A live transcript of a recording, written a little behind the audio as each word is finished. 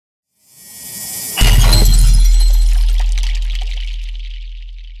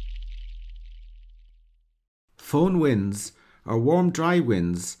Foehn winds are warm, dry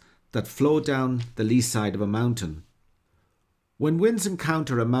winds that flow down the lee side of a mountain. When winds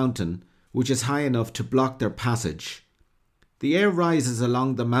encounter a mountain which is high enough to block their passage, the air rises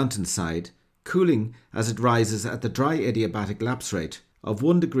along the mountainside, cooling as it rises at the dry adiabatic lapse rate of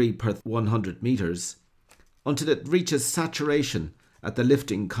 1 degree per 100 metres, until it reaches saturation at the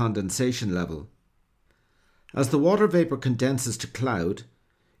lifting condensation level. As the water vapour condenses to cloud,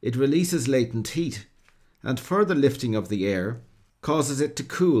 it releases latent heat, and further lifting of the air causes it to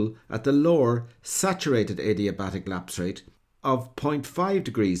cool at the lower saturated adiabatic lapse rate of 0.5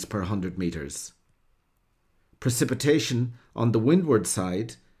 degrees per 100 metres. Precipitation on the windward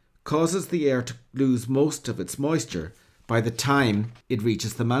side causes the air to lose most of its moisture by the time it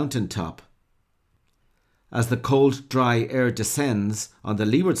reaches the mountain top. As the cold, dry air descends on the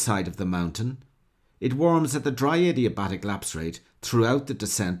leeward side of the mountain, it warms at the dry adiabatic lapse rate throughout the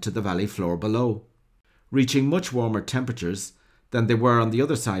descent to the valley floor below, reaching much warmer temperatures than they were on the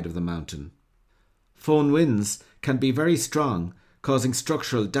other side of the mountain. Foehn winds can be very strong, causing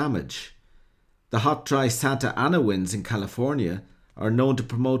structural damage. The hot, dry Santa Ana winds in California are known to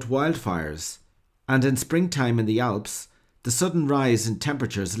promote wildfires, and in springtime in the Alps, the sudden rise in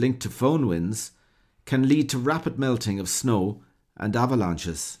temperatures linked to Foehn winds can lead to rapid melting of snow and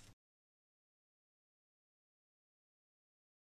avalanches.